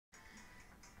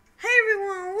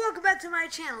welcome back to my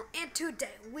channel, and today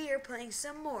we are playing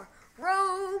some more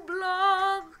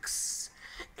Roblox,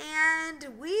 and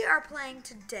we are playing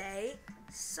today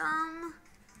some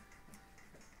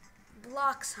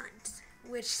Blocks Hunt,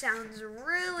 which sounds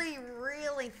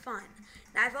really fun.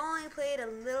 Now, I've only played a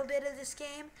little bit of this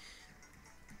game,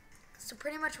 so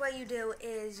pretty much what you do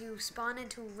is you spawn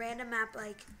into a random map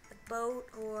like the boat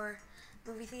or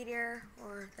movie theater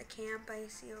or the camp I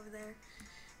see over there,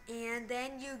 and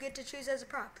then you get to choose as a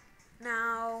prop.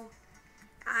 Now,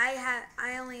 I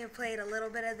only have played a little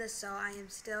bit of this, so I am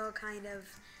still kind of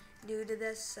new to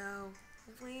this, so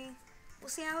hopefully we'll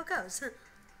see how it goes.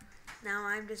 Now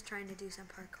I'm just trying to do some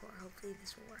parkour. Hopefully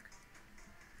this will work.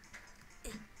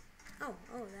 Oh,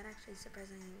 that actually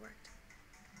surprisingly worked.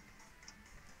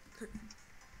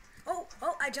 Oh,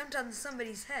 I jumped on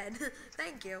somebody's head.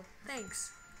 Thank you.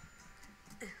 Thanks.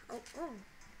 Oh.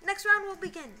 Next round will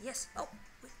begin. Yes. Oh,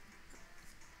 wait.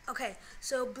 Okay,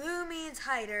 so blue means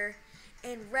hider,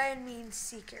 and red means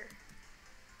seeker.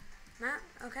 Map?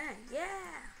 Okay,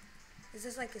 yeah. Is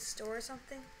this like a store or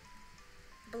something?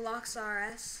 Blocks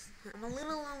RS. I'm a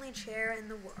little lonely chair in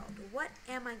the world. What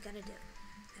am I gonna do?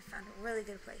 I found a really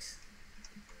good place.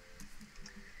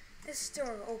 This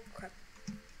store. Oh crap.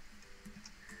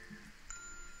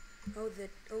 The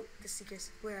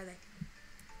seekers. Where are they?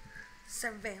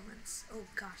 Surveillance. Oh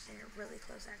gosh, they're really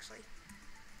close actually.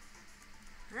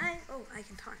 Hi. Oh, I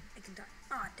can taunt.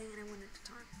 Oh, dang it, I wanted to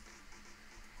taunt.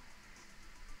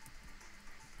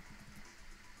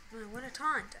 I want to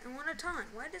taunt.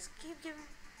 Why does it keep giving...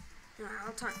 No,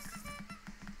 I'll taunt.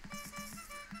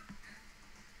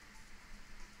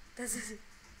 This is...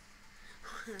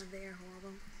 They're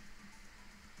horrible.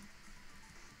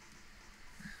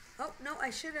 Oh, no, I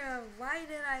should have... Why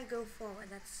did I go forward?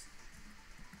 That's...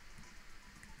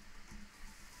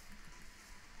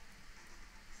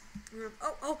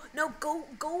 Oh, no, go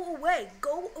away.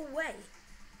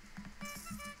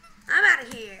 I'm out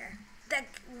of here.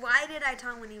 Why did I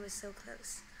taunt when he was so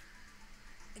close?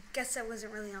 I guess I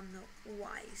wasn't really on the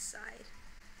wise side.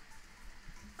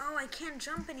 Oh, I can't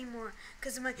jump anymore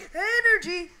because of my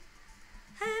energy.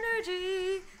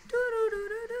 Energy.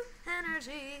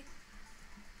 Energy.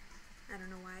 I don't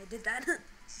know why I did that.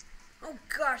 Oh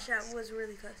gosh, that was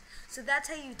really close. So that's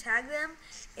how you tag them,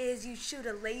 is you shoot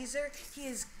a laser.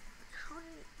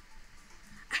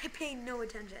 I paid no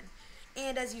attention.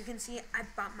 And as you can see, I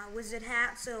bought my wizard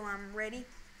hat, so I'm ready.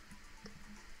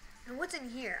 And what's in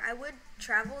here? I would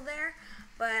travel there,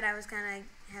 but I was kind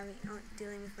of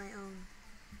dealing with my own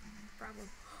problem.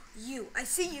 I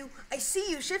see you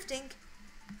shifting.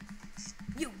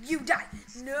 You die.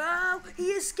 No,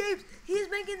 he escaped. He is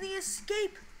making the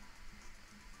escape.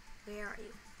 Where are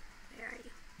you?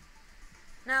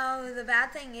 Now, the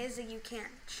bad thing is that you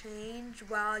can't change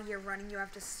while you're running. You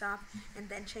have to stop and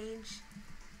then change.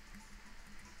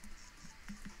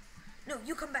 No,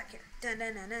 you come back here. Dun.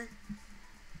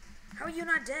 How are you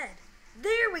not dead?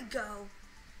 There we go.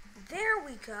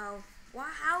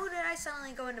 Wow, how did I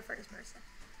suddenly go into first person?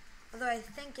 Although I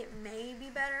think it may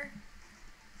be better.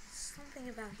 Something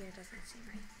about here doesn't seem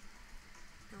right.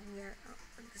 No,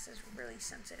 this is really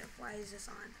sensitive. Why is this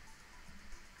on?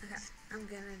 Okay, I'm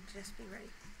gonna just be ready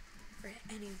for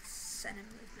any sudden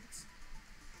movements.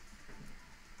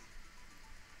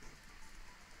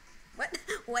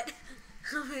 What?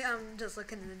 I'm just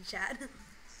looking in the chat.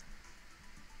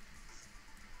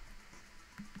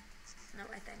 No,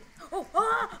 I think.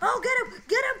 Oh,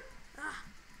 get him! Ah,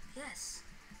 yes.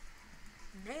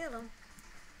 Nail him.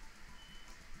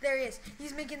 There he is.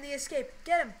 He's making the escape.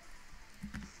 Get him.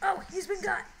 Oh, he's been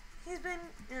got. No, he hasn't,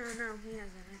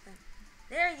 I think.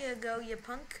 There you go, you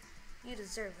punk. You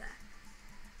deserve that.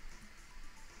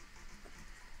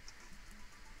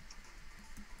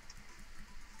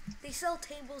 They sell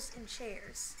tables and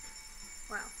chairs.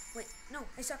 Wow. Wait. No,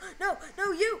 I saw. No,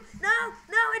 you. No,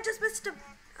 I just missed him.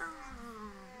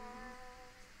 Oh.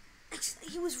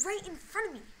 He was right in front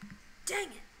of me. Dang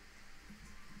it.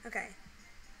 Okay.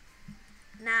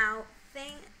 Now,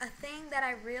 a thing that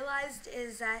I realized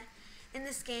is that in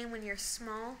this game, when you're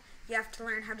small, you have to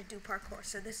learn how to do parkour.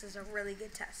 So this is a really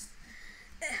good test.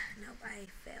 Nope, I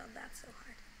failed that so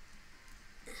hard.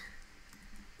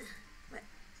 What?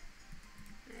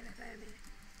 I made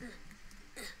it.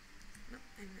 No,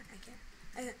 I can't.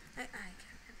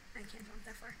 I can't jump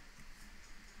that far.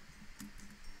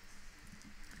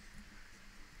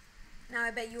 Now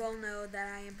I bet you all know that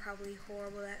I am probably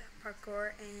horrible at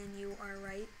parkour, and you are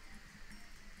right.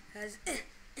 Because,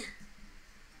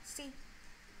 see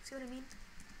what I mean?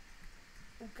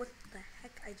 What the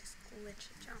heck? I just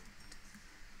jumped.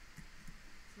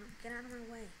 Get out of my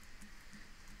way.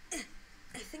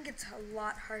 I think think it's a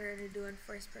lot harder to do in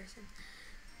first person.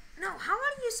 No, how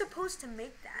are you supposed to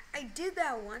make that? I did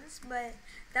that once, but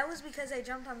that was because I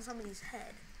jumped on somebody's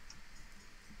head.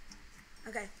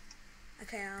 Okay.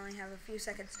 Okay, I only have a few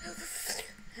seconds.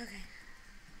 Okay.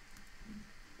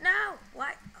 No!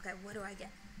 What? Okay, what do I get?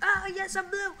 Oh, yes, I'm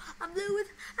blue. I'm a blue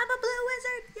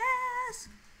wizard. Yes!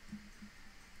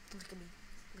 Look at me.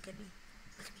 Look at me.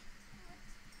 Look at me.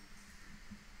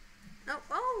 No.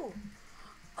 Oh!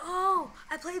 Oh!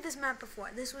 I played this map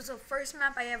before. This was the first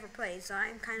map I ever played, so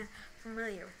I'm kind of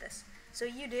familiar with this. So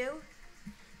what you do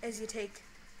is you take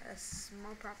a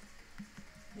small prop.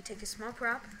 You take a small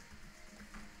prop.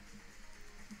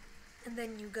 And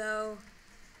then you go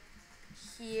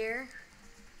here.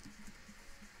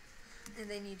 And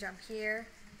then you jump here.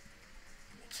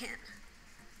 You can't.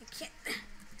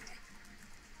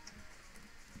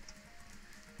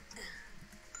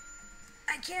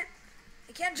 I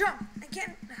can't jump. I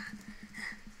can't.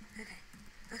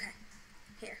 Okay.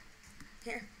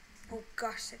 Here. Oh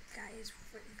gosh, that guy is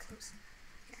really close.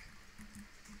 Here.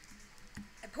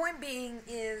 The point being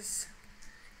is,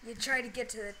 you try to get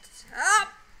to the top.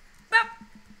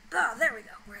 Oh, there we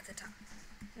go. We're at the top.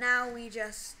 Now we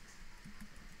just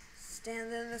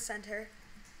stand in the center.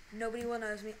 Nobody will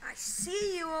notice me. I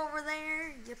see you over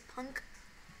there, you punk.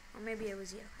 Or maybe it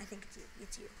was you. I think it's you.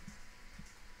 It's you.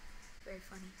 Very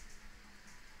funny.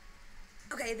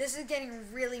 Okay, this is getting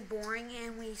really boring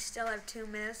and we still have 2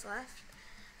 minutes left.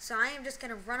 So I am just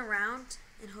going to run around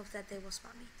and hope that they will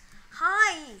spot me.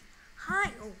 Hi!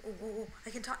 Oh, I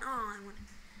can taunt. Oh, I want to.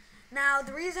 Now,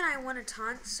 the reason I want to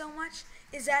taunt so much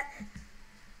is that...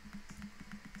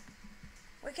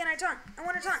 Why can't I taunt? I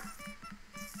want to taunt.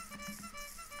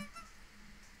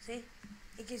 See?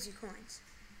 It gives you coins.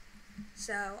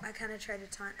 So I kind of try to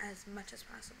taunt as much as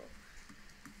possible.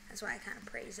 That's why I kind of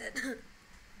praise it.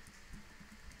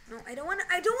 No, I don't want to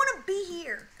be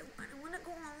here. I want to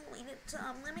go all the way to the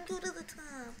top. Let me go to the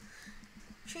top.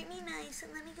 Treat me nice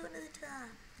and let me go to the top.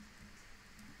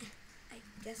 I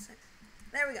guess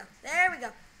there we go.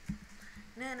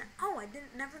 No. Oh, I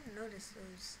never noticed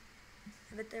those.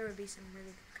 I bet there would be some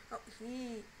really good.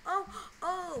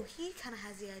 He kind of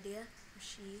has the idea. Or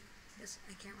she. Yes,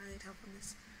 I can't really tell from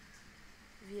this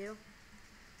view.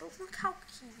 But look how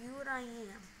cute I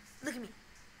am. Look at me.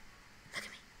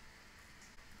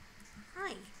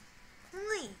 Hi. Look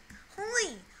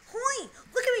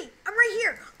at me. I'm right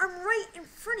here. I'm right in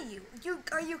front of you.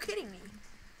 Are you kidding me?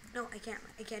 No, I can't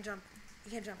jump.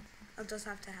 I'll just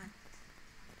have to have.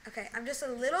 Okay, I'm just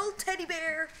a little teddy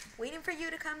bear waiting for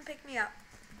you to come pick me up.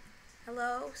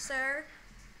 Hello, sir?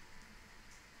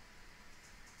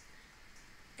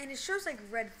 And it shows like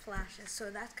red flashes,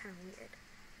 so that's kind of weird.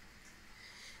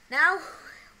 Now,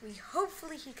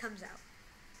 hopefully he comes out.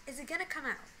 Is it gonna come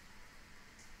out?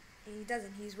 And he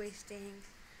doesn't. He's wasting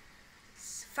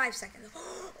 5 seconds.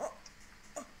 How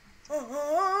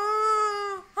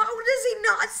does he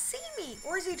not see me?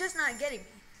 Or is he just not getting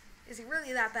me? Is he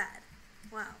really that bad?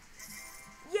 Wow.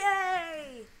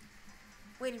 Yay!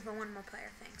 Waiting for one more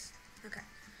player, thanks. Okay.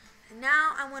 And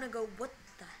now I want to go, what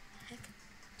the heck?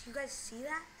 Do you guys see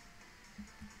that?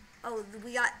 Oh,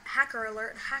 we got hacker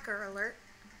alert.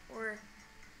 Or,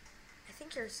 I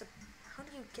think how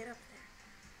do you get up there?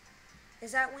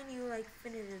 Is that when you, like,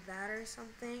 finish that or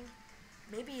something?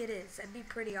 Maybe it is. That'd be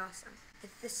pretty awesome.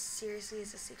 If this seriously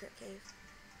is a secret cave,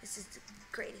 this is the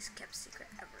greatest kept secret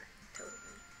ever. Totally.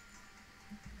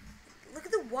 Look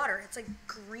at the water. It's like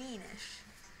greenish.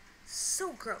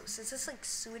 So gross. Is this like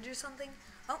sewage or something?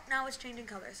 Oh, now it's changing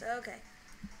colors. Okay.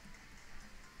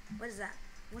 What is that?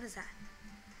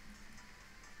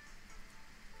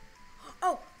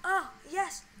 Oh,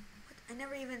 yes. What? I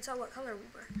never even saw what color we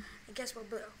were. I guess we're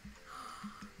blue.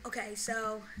 Okay,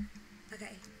 so,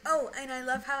 okay. Oh, and I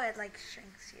love how it like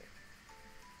shrinks you.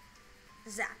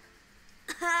 Zap.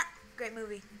 Great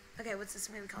movie. Okay, what's this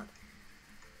movie called?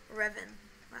 Revan.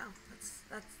 Wow, that's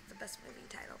the best movie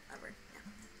title ever.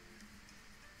 Yeah.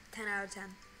 10 out of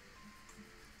 10.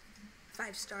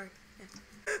 5-star. Yeah.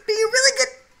 Be really good.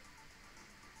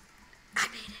 I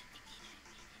made it.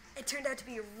 It turned out to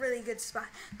be a really good spot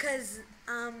because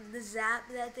the zap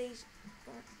that they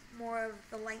more of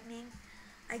the lightning,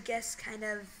 I guess, kind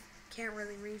of can't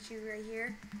really reach you right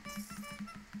here.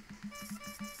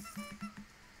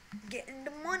 Getting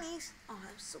the monies. Oh,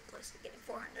 I was so close to getting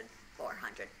 400.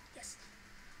 400. Yes.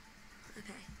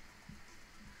 Okay.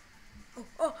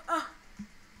 Oh.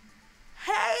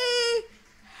 Hey,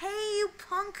 you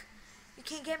punk. You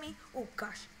can't get me. Oh,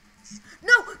 gosh.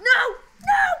 No, you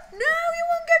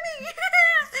won't get me.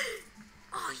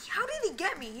 Oh, how did he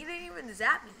get me? He didn't even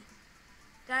zap me.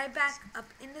 Did I back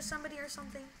up into somebody or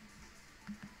something?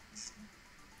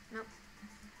 Nope.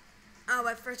 Oh,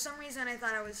 but for some reason I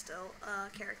thought I was still a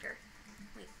character.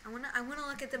 Wait, I wanna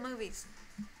look at the movies.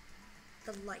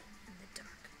 The light and the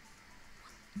dark.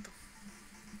 What the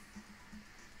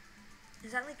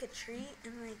is that like a tree?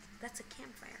 And like, that's a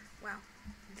campfire. Wow.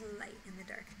 The light in the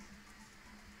dark.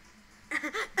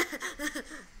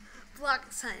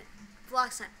 Blox Hunt.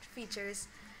 Blox Hunt features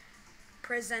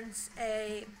presents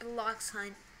a Blox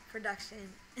Hunt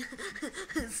production.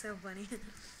 It's so funny.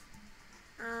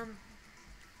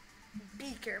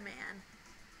 Beaker Man.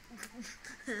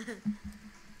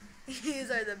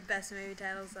 These are the best movie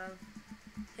titles of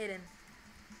Hidden.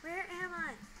 Where am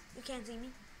I? You can't see me.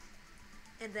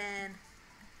 And then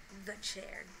the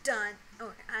chair. Dun.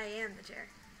 Oh, I am the chair.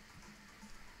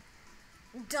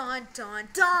 Dun dun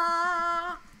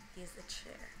dun. He's the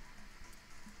chair.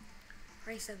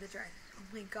 Race of the Dragons. Oh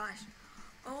my gosh.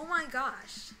 Oh my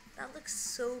gosh. That looks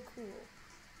so cool.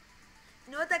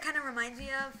 You know what that kind of reminds me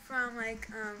of from like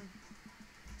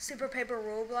Super Paper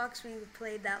Roblox? We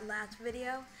played that last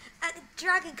video.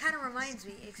 Dragon kind of reminds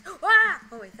me. Ah!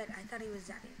 Oh wait, I thought he was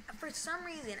zapping. For some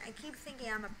reason, I keep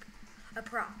thinking I'm a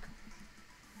prop.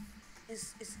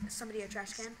 Is somebody a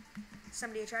trash can?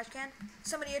 Somebody a trash can?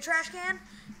 Somebody a trash can?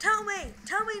 Tell me!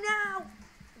 Tell me now!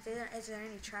 Is there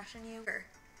any trash in you?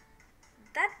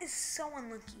 That is so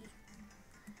unlucky.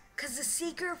 Because the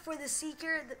seeker, for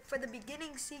the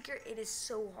beginning seeker, it is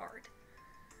so hard.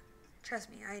 Trust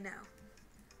me, I know.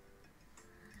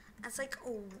 That's like a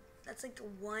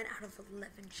 1 out of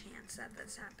 11 chance that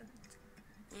this happens.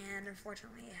 And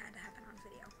unfortunately, it had to happen on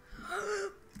video.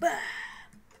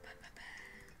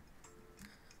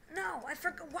 No, I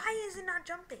forgot. Why is it not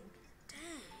jumping?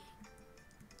 Dang.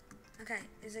 Okay,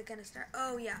 is it gonna start?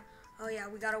 Oh yeah. Oh yeah,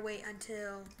 we gotta wait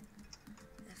until...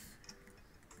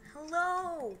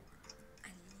 Hello! I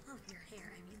love your hair.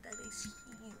 I mean, that is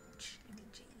huge. I mean,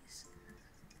 jeez.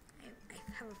 I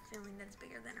have a feeling that it's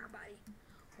bigger than our body.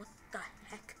 What the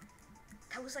heck?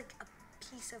 That was like a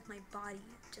piece of my body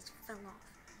just fell off.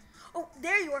 Oh,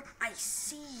 there you are. I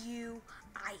see you.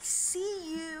 I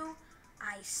see you.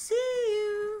 I see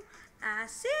you. I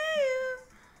see you.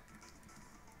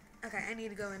 Okay, I need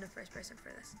to go into first person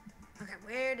for this. Okay,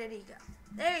 where did he go?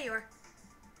 There you are.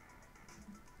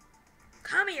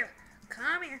 Come here.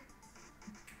 Come here.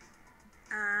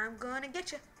 I'm gonna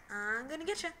get you. I'm gonna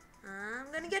get you.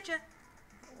 I'm gonna get you.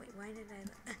 Oh, wait, why did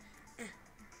I...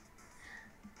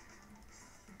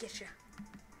 Get you.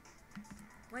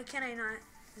 Why can't I not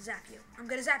zap you? I'm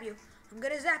gonna zap you. I'm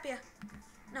gonna zap you.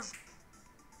 No.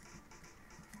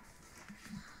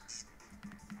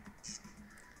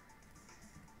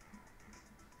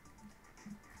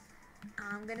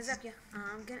 I'm gonna zap you.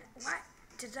 I'm gonna... What?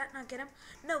 Did that not get him?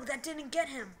 No, that didn't get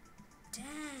him.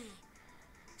 Dang.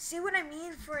 See what I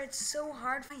mean for it's so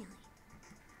hard finally.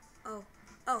 Oh.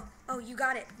 Oh. Oh, you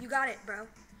got it. You got it, bro.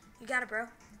 You got it, bro.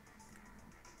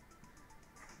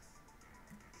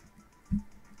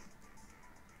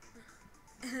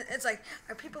 It's like,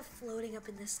 are people floating up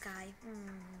in the sky?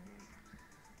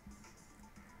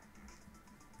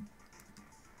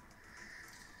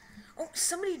 Oh,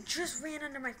 somebody just ran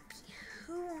under my feet.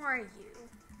 Who are you?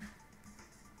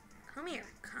 Come here.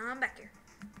 Come back here.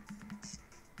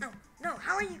 No, no,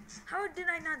 how are you? How did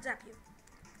I not zap you?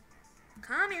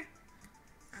 Come here.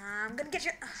 I'm gonna get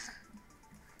you.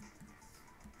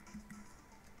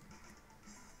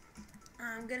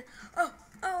 I'm gonna...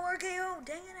 Oh, okay, oh,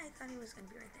 dang it. I thought he was gonna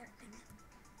be right there. Dang it.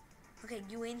 Okay,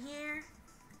 you in here.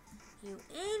 You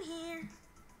in here.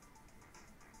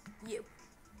 You.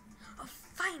 Oh,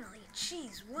 finally.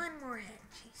 Jeez, one more hit.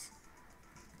 Jeez.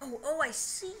 Oh, I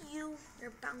see you.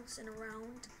 You're bouncing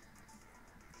around.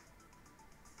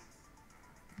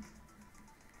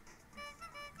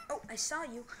 Oh, I saw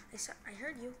you. I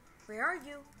heard you. Where are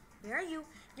you? Where are you?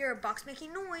 You're a box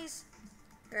making noise.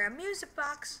 You're a music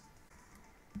box.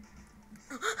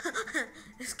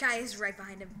 This guy is right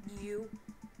behind him. You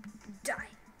die.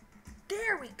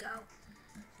 There we go.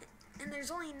 And there's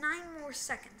only 9 more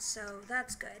seconds, so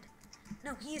that's good.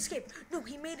 No, he escaped. No,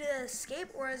 he made an escape,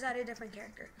 or is that a different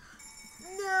character?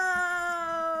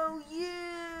 No, you.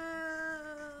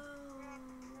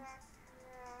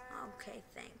 Okay,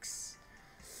 thanks.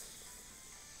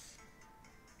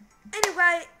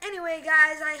 Anyway,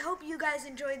 guys, I hope you guys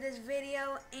enjoyed this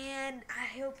video, and I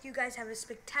hope you guys have a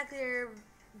spectacular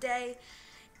day.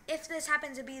 If this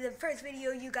happens to be the first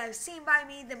video you guys seen by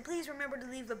me, then please remember to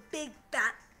leave a big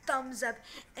fat thumbs up,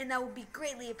 and that would be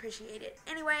greatly appreciated.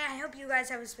 Anyway, I hope you guys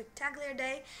have a spectacular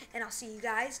day, and I'll see you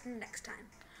guys next time.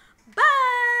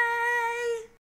 Bye!